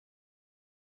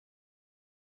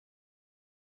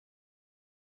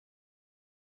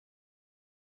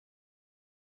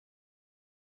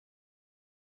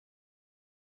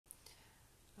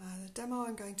demo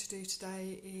I'm going to do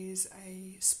today is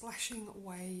a splashing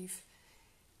wave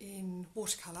in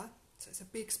watercolour, so it's a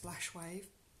big splash wave,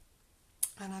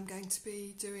 and I'm going to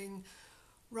be doing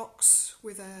rocks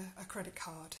with a credit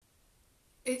card.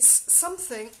 It's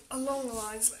something along the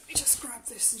lines, let me just grab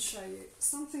this and show you,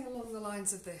 something along the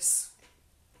lines of this,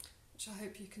 which I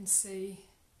hope you can see.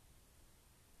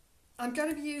 I'm going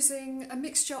to be using a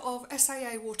mixture of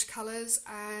SAA watercolours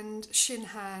and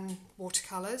Shinhan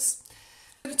watercolours.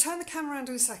 I'm going to turn the camera around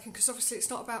in a second because obviously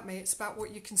it's not about me, it's about what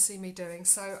you can see me doing.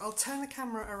 So I'll turn the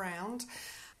camera around.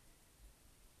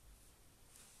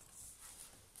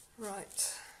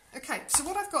 Right, okay, so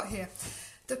what I've got here,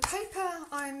 the paper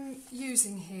I'm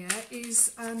using here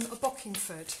is a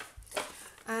Bockingford,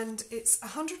 and it's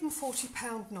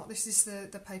 £140 knot. This is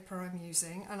the paper I'm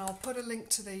using, and I'll put a link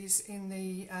to these in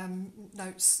the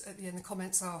notes at the end, the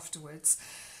comments afterwards.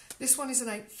 This one is an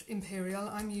 1/8 imperial.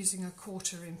 I'm using a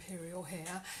 1/4 imperial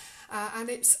here, and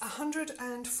it's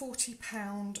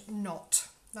 £140 knot.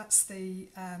 That's the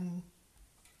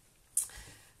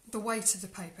weight of the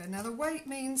paper. Now the weight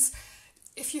means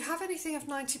if you have anything of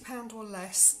 £90 or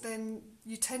less, then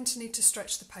you tend to need to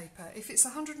stretch the paper. If it's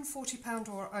 £140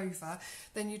 or over,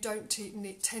 then you don't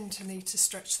tend to need to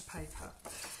stretch the paper.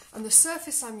 And the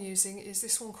surface I'm using is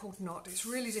this one called Knot. It's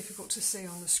really difficult to see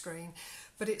on the screen,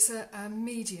 but it's a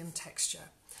medium texture.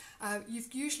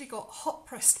 You've usually got hot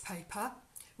pressed paper,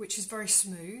 which is very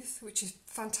smooth, which is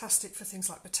fantastic for things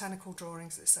like botanical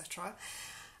drawings, etc.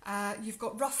 You've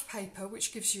got rough paper,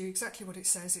 which gives you exactly what it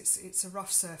says. It's a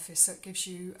rough surface, so it gives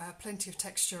you plenty of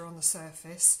texture on the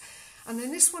surface. And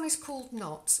then this one is called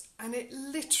Knot, and it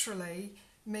literally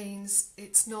means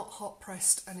it's not hot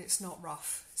pressed and it's not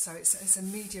rough. So it's a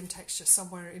medium texture,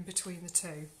 somewhere in between the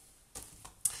two.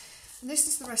 And this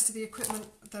is the rest of the equipment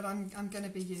that I'm going to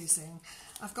be using.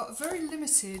 I've got a very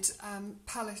limited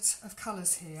palette of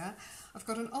colours here. I've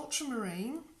got an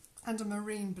ultramarine and a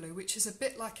marine blue, which is a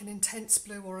bit like an intense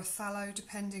blue or a phthalo,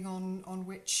 depending on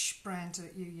which brand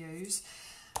that you use.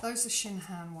 Those are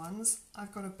Shinhan ones.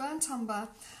 I've got a burnt umber.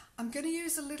 I'm going to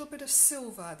use a little bit of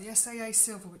silver, the SAA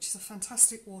silver, which is a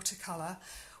fantastic watercolour,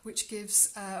 which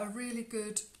gives a really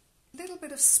good little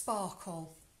bit of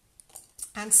sparkle,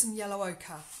 and some yellow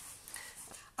ochre.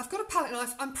 I've got a palette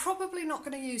knife. I'm probably not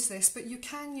going to use this, but you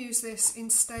can use this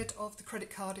instead of the credit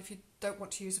card if you don't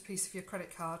want to use a piece of your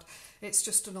credit card. It's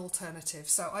just an alternative.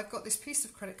 So I've got this piece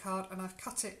of credit card and I've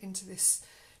cut it into this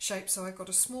shape. So I've got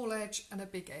a small edge and a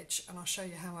big edge, and I'll show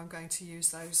you how I'm going to use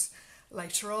those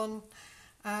later on.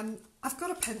 I've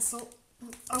got a pencil.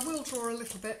 I will draw a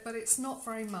little bit, but it's not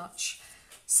very much.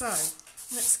 So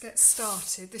let's get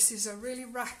started. This is a really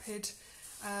rapid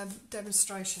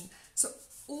demonstration. So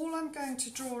all I'm going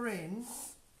to draw in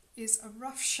is a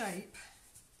rough shape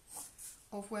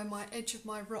of where my edge of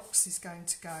my rocks is going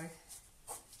to go.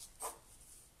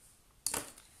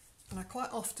 And I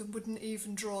quite often wouldn't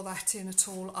even draw that in at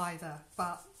all either,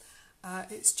 but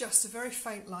it's just a very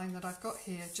faint line that I've got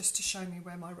here just to show me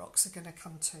where my rocks are going to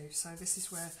come to. So this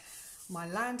is where my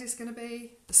land is going to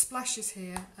be, the splash is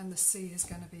here, and the sea is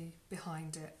going to be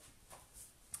behind it.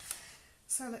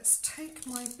 So let's take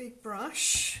my big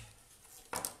brush.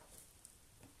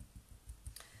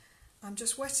 I'm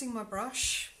just wetting my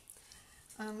brush,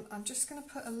 and I'm just going to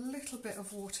put a little bit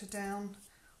of water down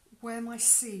where my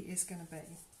sea is going to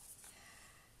be.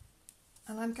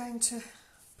 And I'm going to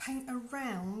paint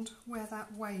around where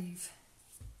that wave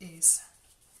is.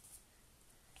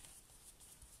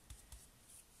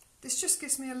 This just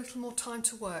gives me a little more time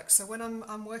to work, so when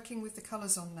I'm working with the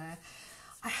colours on there,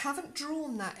 I haven't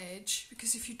drawn that edge,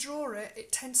 because if you draw it,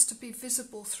 it tends to be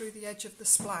visible through the edge of the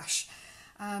splash,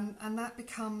 and that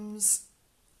becomes,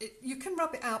 you can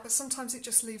rub it out, but sometimes it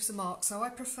just leaves a mark, so I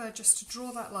prefer just to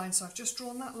draw that line. So I've just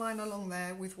drawn that line along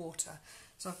there with water.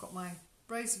 So I've got my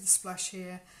rays of the splash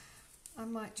here. I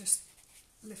might just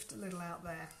lift a little out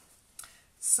there.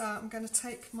 So I'm going to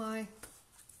take my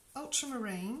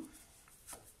ultramarine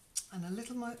and a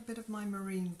little bit of my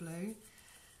marine blue,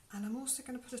 and I'm also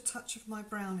going to put a touch of my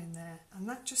brown in there, and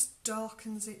that just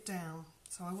darkens it down.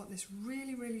 So I want this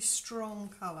really, really strong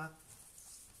colour.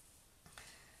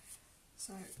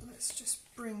 So let's just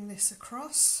bring this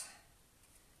across,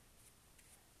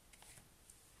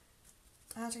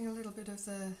 adding a little bit of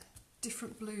the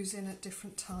different blues in at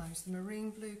different times. The marine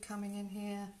blue coming in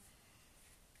here.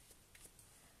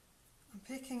 I'm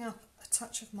picking up a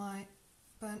touch of my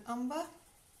burnt umber,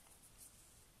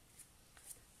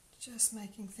 just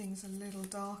making things a little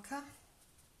darker.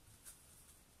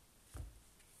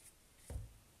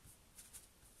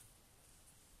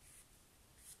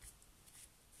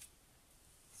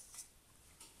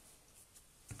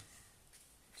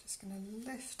 Just going to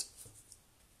lift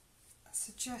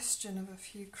suggestion of a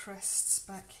few crests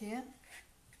back here.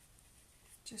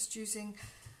 Just using,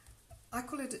 I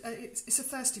call it, it's a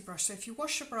thirsty brush, so if you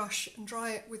wash your brush and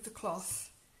dry it with the cloth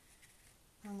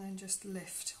and then just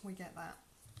lift, we get that.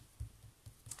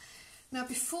 Now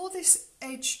before this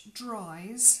edge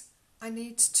dries, I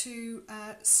need to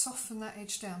soften that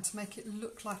edge down to make it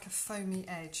look like a foamy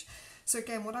edge. So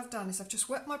again, what I've done is I've just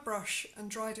wet my brush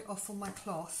and dried it off on my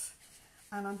cloth,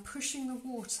 and I'm pushing the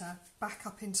water back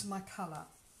up into my colour.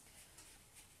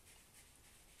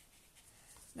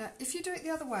 Now if you do it the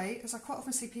other way, as I quite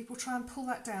often see people try and pull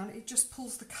that down, it just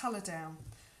pulls the colour down.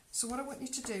 So what I want you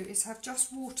to do is have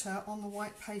just water on the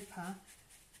white paper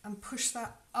and push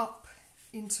that up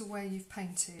into where you've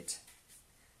painted.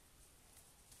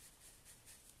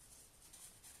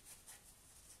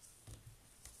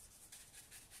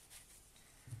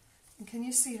 And can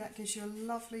you see that gives you a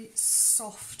lovely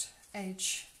soft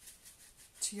edge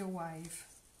to your wave?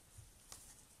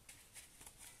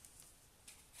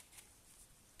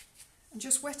 And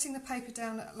just wetting the paper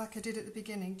down like I did at the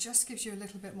beginning just gives you a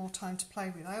little bit more time to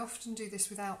play with. I often do this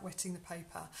without wetting the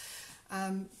paper,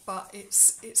 but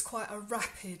it's quite a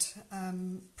rapid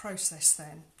process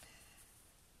then.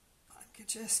 I'm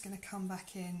just going to come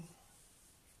back in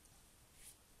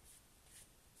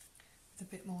with a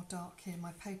bit more dark here.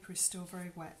 My paper is still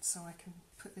very wet, so I can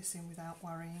put this in without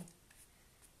worrying.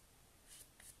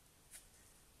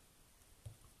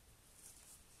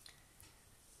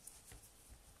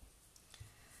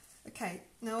 Okay,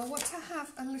 now I want to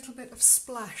have a little bit of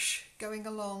splash going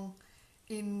along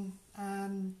in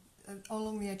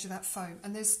along the edge of that foam,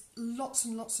 and there's lots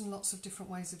and lots and lots of different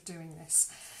ways of doing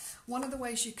this. One of the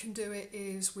ways you can do it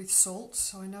is with salt.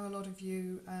 So I know a lot of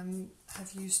you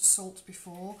have used salt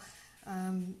before,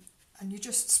 and you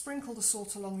just sprinkle the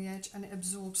salt along the edge and it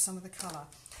absorbs some of the colour.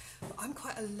 But I'm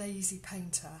quite a lazy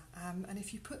painter, and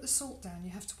if you put the salt down,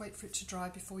 you have to wait for it to dry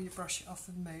before you brush it off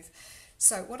and move.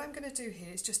 So what I'm going to do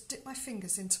here is just dip my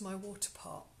fingers into my water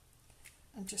pot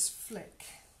and just flick.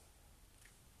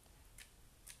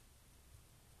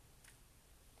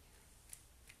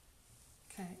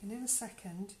 Okay, and in a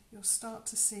second you'll start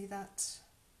to see that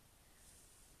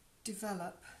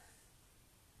develop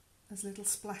as little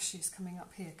splashes coming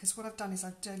up here, because what I've done is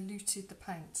I've diluted the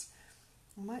paint.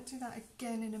 I might do that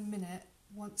again in a minute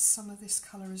once some of this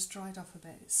colour has dried up a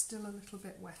bit. It's still a little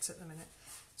bit wet at the minute,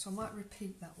 so I might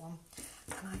repeat that one.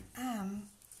 And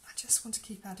I just want to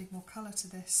keep adding more colour to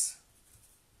this.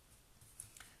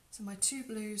 So my two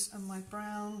blues and my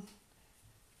brown,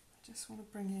 I just want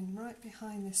to bring in right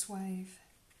behind this wave.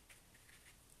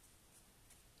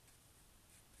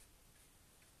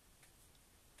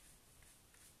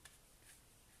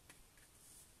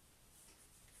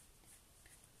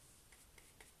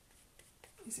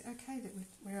 Is it okay that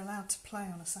we're allowed to play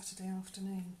on a Saturday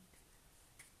afternoon?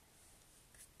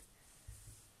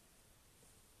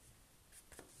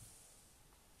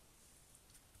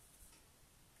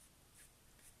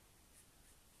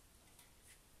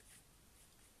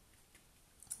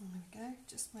 There we go,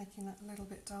 just making that a little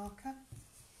bit darker.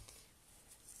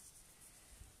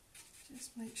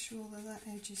 Just make sure that that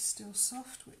edge is still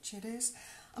soft, which it is.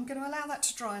 I'm going to allow that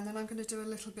to dry, and then I'm going to do a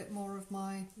little bit more of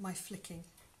my flicking.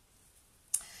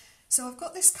 So I've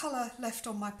got this colour left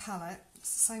on my palette.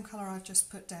 It's the same colour I've just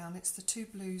put down. It's the two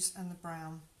blues and the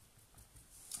brown.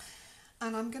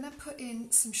 And I'm going to put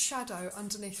in some shadow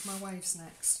underneath my waves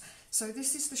next. So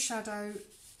this is the shadow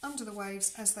under the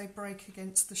waves as they break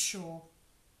against the shore.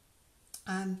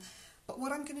 But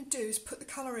what I'm going to do is put the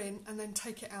colour in and then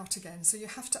take it out again. So you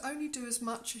have to only do as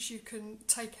much as you can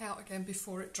take out again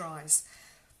before it dries.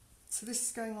 So this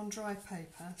is going on dry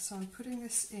paper. So I'm putting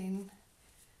this in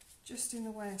just in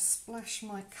the way a splash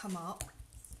might come up.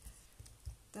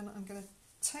 Then I'm going to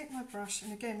take my brush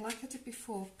and again, like I did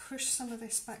before, push some of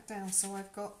this back down so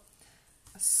I've got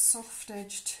a soft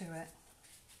edge to it.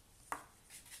 I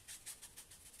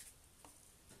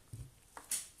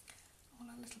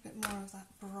want a little bit more of that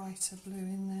brighter blue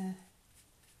in there.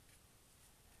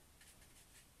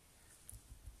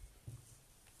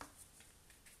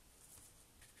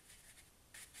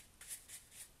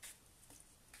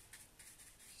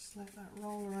 Let that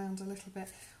roll around a little bit.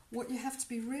 What you have to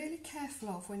be really careful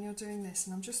of when you're doing this,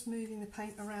 and I'm just moving the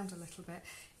paint around a little bit,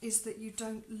 is that you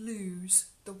don't lose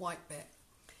the white bit.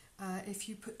 If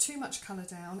you put too much colour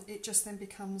down, it just then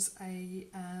becomes a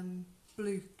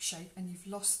blue shape and you've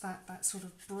lost that sort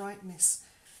of brightness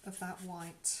of that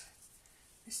white.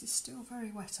 This is still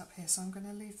very wet up here, so I'm going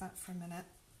to leave that for a minute.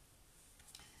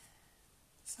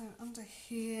 So under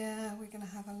here we're going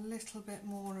to have a little bit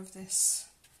more of this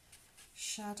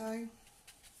shadow.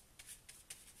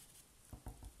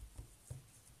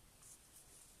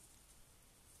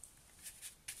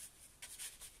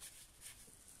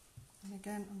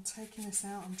 again, I'm taking this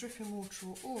out, I'm dripping water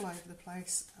all over the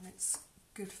place, and it's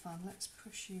good fun. Let's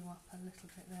push you up a little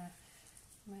bit there,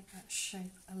 make that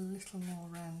shape a little more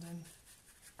random.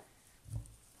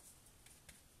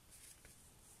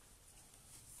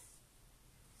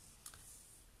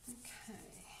 Okay,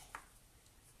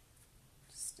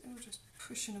 still just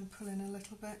pushing and pulling a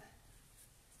little bit.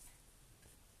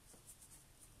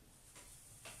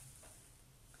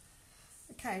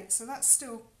 Okay, so that's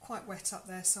still quite wet up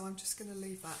there, so I'm just going to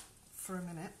leave that for a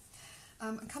minute.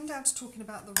 And come down to talking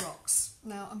about the rocks.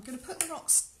 Now I'm going to put the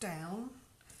rocks down,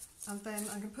 and then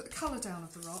I'm going to put the colour down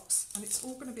of the rocks, and it's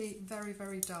all going to be very,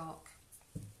 very dark.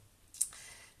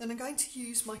 Then I'm going to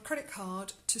use my credit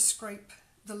card to scrape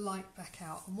the light back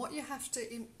out, and what you have to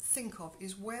think of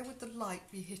is where would the light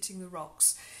be hitting the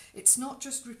rocks. It's not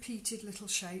just repeated little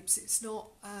shapes, it's not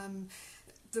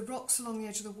the rocks along the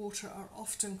edge of the water are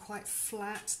often quite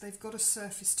flat, they've got a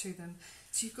surface to them,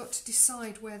 so you've got to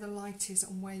decide where the light is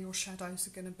and where your shadows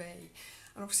are going to be.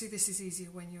 And obviously this is easier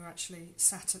when you're actually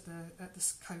sat at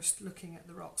the coast looking at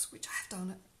the rocks, which I have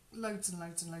done loads and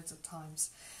loads and loads of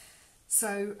times.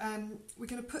 So we're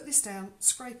going to put this down,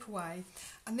 scrape away,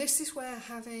 and this is where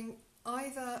having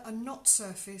either a knot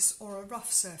surface or a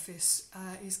rough surface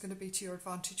is going to be to your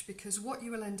advantage, because what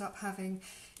you will end up having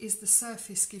is the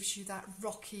surface gives you that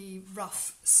rocky,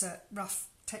 rough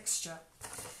texture.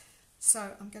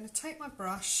 So I'm going to take my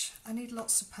brush. I need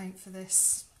lots of paint for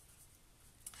this.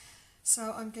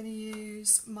 So I'm going to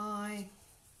use my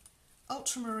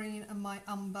ultramarine and my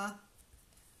umber,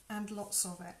 and lots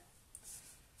of it.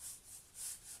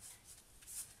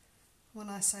 When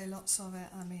I say lots of it,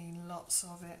 I mean lots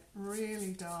of it.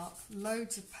 Really dark,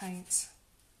 loads of paint.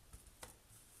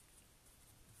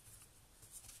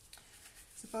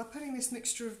 So by putting this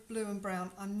mixture of blue and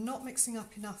brown, I'm not mixing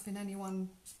up enough in any one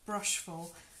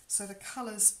brushful, so the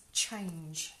colours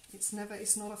change. It's not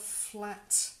a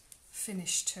flat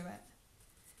finish to it.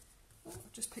 Oh,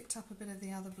 I've just picked up a bit of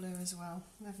the other blue as well.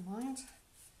 Never mind.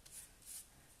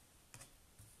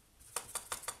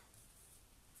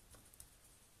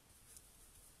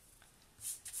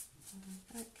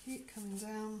 Keep coming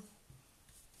down.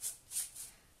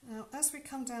 Now as we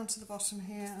come down to the bottom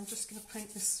here, I'm just going to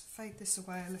fade this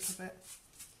away a little bit.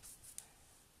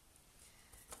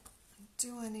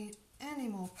 Do I need any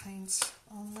more paint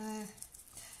on there?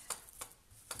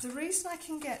 The reason I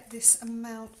can get this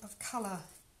amount of colour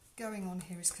going on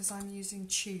here is because I'm using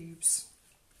tubes.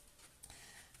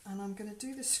 And I'm going to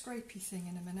do the scrapey thing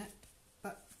in a minute,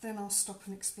 but then I'll stop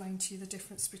and explain to you the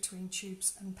difference between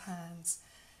tubes and pans.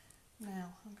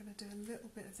 Now, I'm going to do a little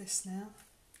bit of this now.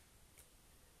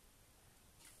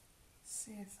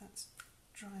 See if that's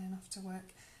dry enough to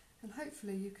work. And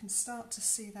hopefully you can start to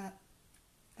see that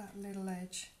little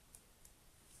edge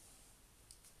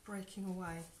breaking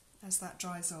away as that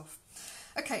dries off.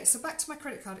 Okay, so back to my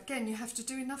credit card. Again, you have to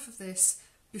do enough of this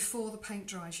before the paint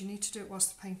dries. You need to do it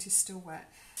whilst the paint is still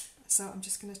wet. So I'm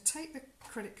just going to take the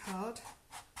credit card,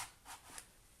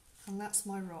 and that's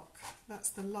my rock.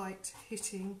 That's the light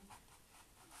hitting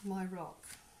my rock.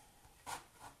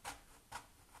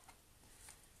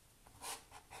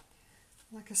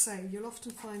 Like I say, you'll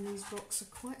often find these rocks are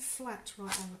quite flat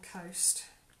right on the coast,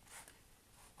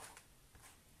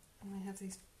 and they have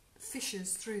these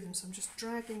fissures through them, so I'm just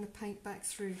dragging the paint back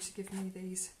through to give me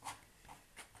these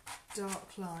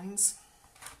dark lines.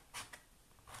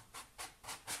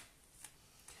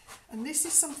 And this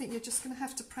is something you're just going to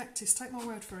have to practice, take my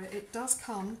word for it. It does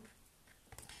come,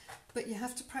 but you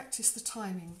have to practice the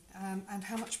timing and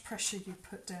how much pressure you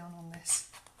put down on this.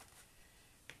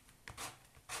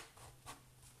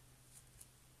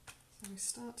 So we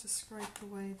start to scrape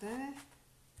away there.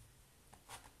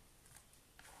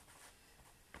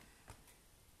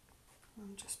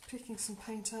 I'm just picking some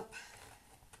paint up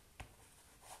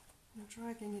and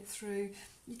dragging it through.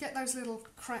 You get those little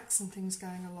cracks and things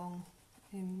going along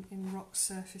in rock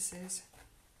surfaces.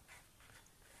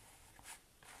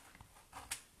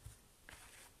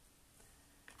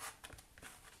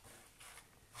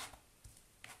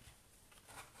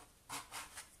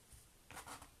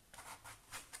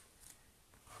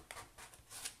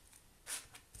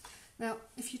 Now,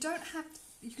 if you don't have,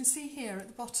 you can see here at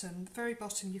the bottom, the very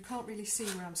bottom, you can't really see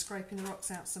where I'm scraping the rocks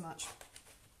out so much.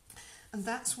 And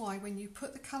that's why when you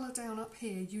put the colour down up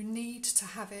here, you need to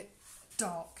have it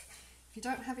dark. If you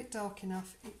don't have it dark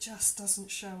enough, it just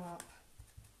doesn't show up.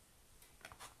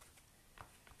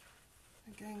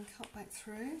 Again, cut back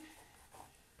through.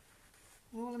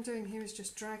 And all I'm doing here is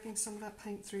just dragging some of that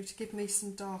paint through to give me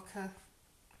some darker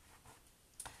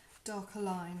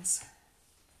lines.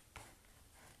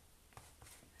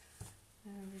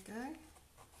 There we go.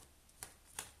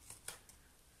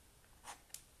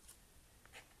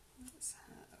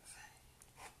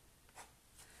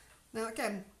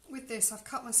 again, with this I've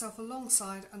cut myself a long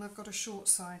side and I've got a short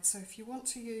side, so if you want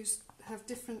to have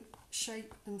different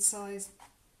shape and size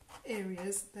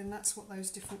areas, then that's what those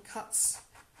different cuts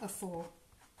are for.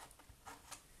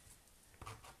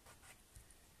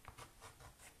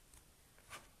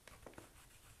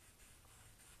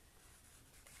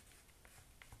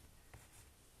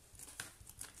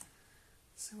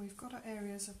 So we've got our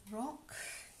areas of rock,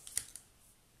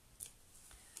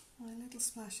 my little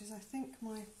splashes. I think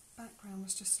my background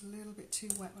was just a little bit too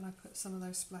wet when I put some of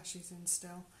those splashes in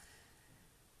still.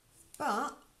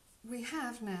 But we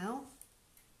have now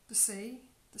the sea,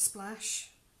 the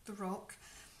splash, the rock,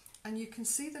 and you can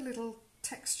see the little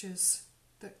textures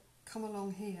that come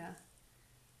along here,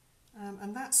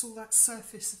 and that's all that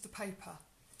surface of the paper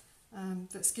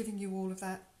that's giving you all of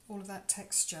that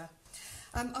texture.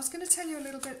 I was going to tell you a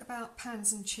little bit about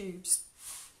pans and tubes.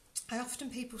 I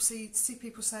often see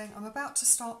people saying, I'm about to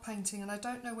start painting and I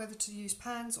don't know whether to use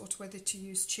pans or whether to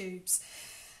use tubes.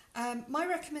 My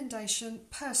recommendation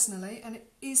personally, and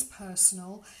it is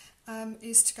personal,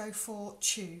 is to go for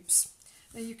tubes.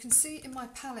 Now you can see in my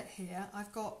palette here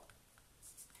I've got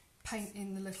paint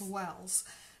in the little wells.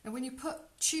 And when you put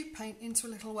tube paint into a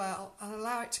little well and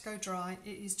allow it to go dry,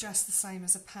 it is just the same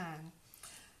as a pan.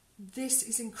 This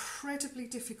is incredibly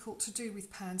difficult to do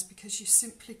with pans because you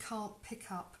simply can't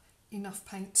pick up enough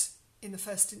paint in the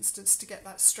first instance to get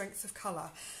that strength of colour.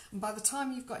 And by the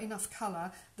time you've got enough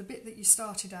colour, the bit that you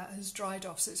started at has dried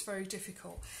off, so it's very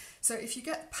difficult. So if you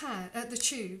get the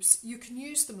tubes, you can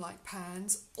use them like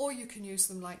pans or you can use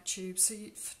them like tubes. So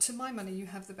to my money, you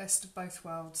have the best of both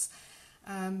worlds.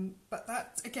 But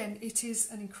that, again, it is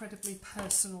an incredibly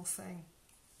personal thing.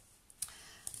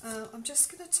 I'm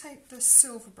just going to take the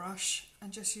silver brush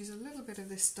and just use a little bit of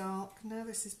this dark. Now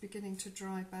this is beginning to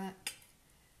dry back.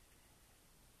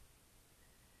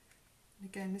 And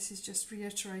again, this is just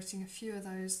reiterating a few of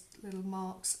those little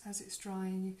marks as it's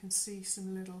drying. You can see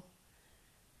some little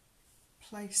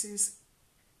places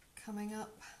coming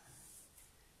up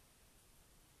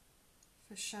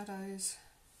for shadows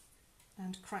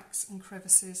and cracks and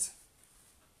crevices.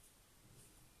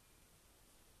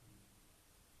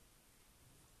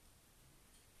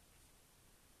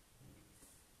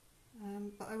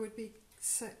 But I would be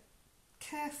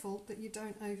careful that you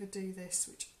don't overdo this,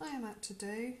 which I am apt to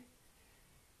do,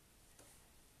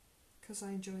 because I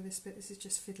enjoy this bit. This is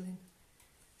just fiddling.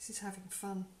 This is having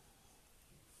fun.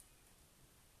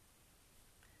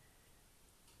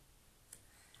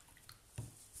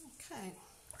 Okay.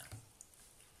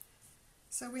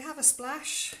 So we have a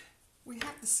splash, we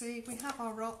have the sea, we have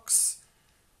our rocks.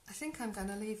 I think I'm going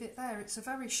to leave it there. It's a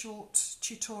very short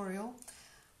tutorial,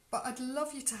 but I'd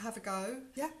love you to have a go.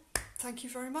 Yeah, thank you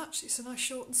very much. It's a nice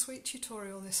short and sweet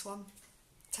tutorial, this one.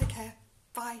 Take care.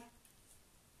 Bye.